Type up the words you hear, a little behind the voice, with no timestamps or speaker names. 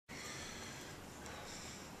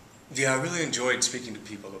Yeah, I really enjoyed speaking to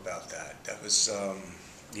people about that. That was,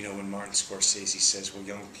 you know, when Martin Scorsese says, well,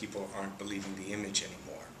 young people aren't believing the image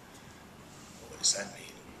anymore. Well, what does that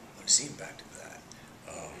mean? What is the impact of that?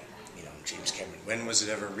 You know, James Cameron, when was it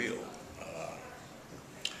ever real?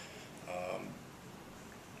 Um,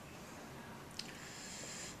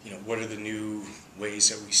 you know, what are the new ways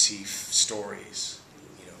that we see stories,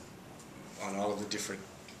 you know, on all of the different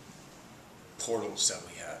portals that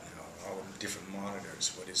we have now, all of the different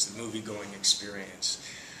monitors? What is the movie-going experience?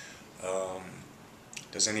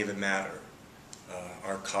 Does any of it matter?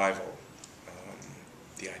 Archival,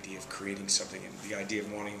 the idea of creating something, and the idea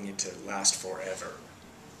of wanting it to last forever.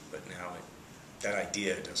 But now that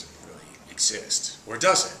idea doesn't really exist, or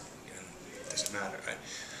does it? You know, it doesn't matter.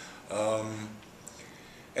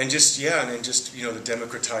 And just, yeah, and then just, you know, the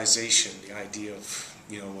democratization, the idea of,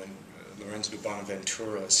 you know, when Lorenzo de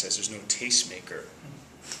Bonaventura says there's no tastemaker,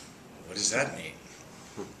 what does that mean?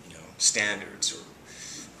 You know, standards, or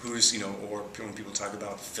who's, you know, or when people talk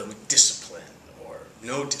about filmic discipline or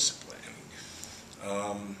no discipline.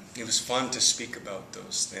 I mean, it was fun to speak about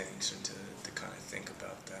those things and to kind of think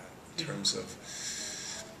about that in terms of,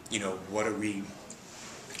 you know, what are we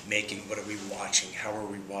making, what are we watching, how are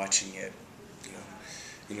we watching it,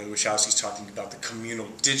 you know, Wachowski's talking about the communal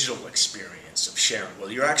digital experience of sharing. Well,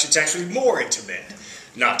 it's actually more intimate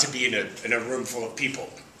not to be in a room full of people,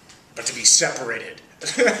 but to be separated.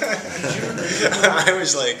 I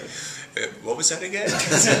was like, what was that again?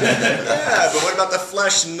 Yeah, but what about the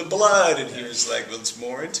flesh and the blood? And he was like, well, it's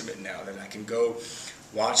more intimate now that I can go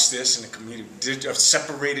watch this in a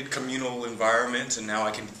separated communal environment, and now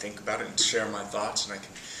I can think about it and share my thoughts, and I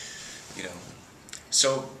can, you know,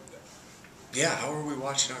 so. Yeah, how are we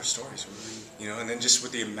watching our stories? You know, and then just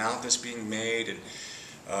with the amount that's being made, and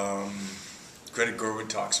Greta Gerwig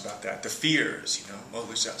talks about that. The fears, you know, well,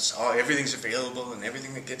 everything's available, and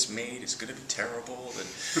everything that gets made is going to be terrible,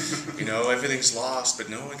 and you know, everything's lost, but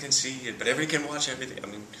no one can see it, but everyone can watch everything. I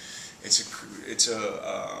mean, it's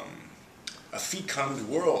a fecund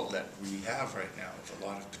world that we have right now with a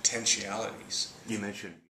lot of potentialities. You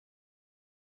mentioned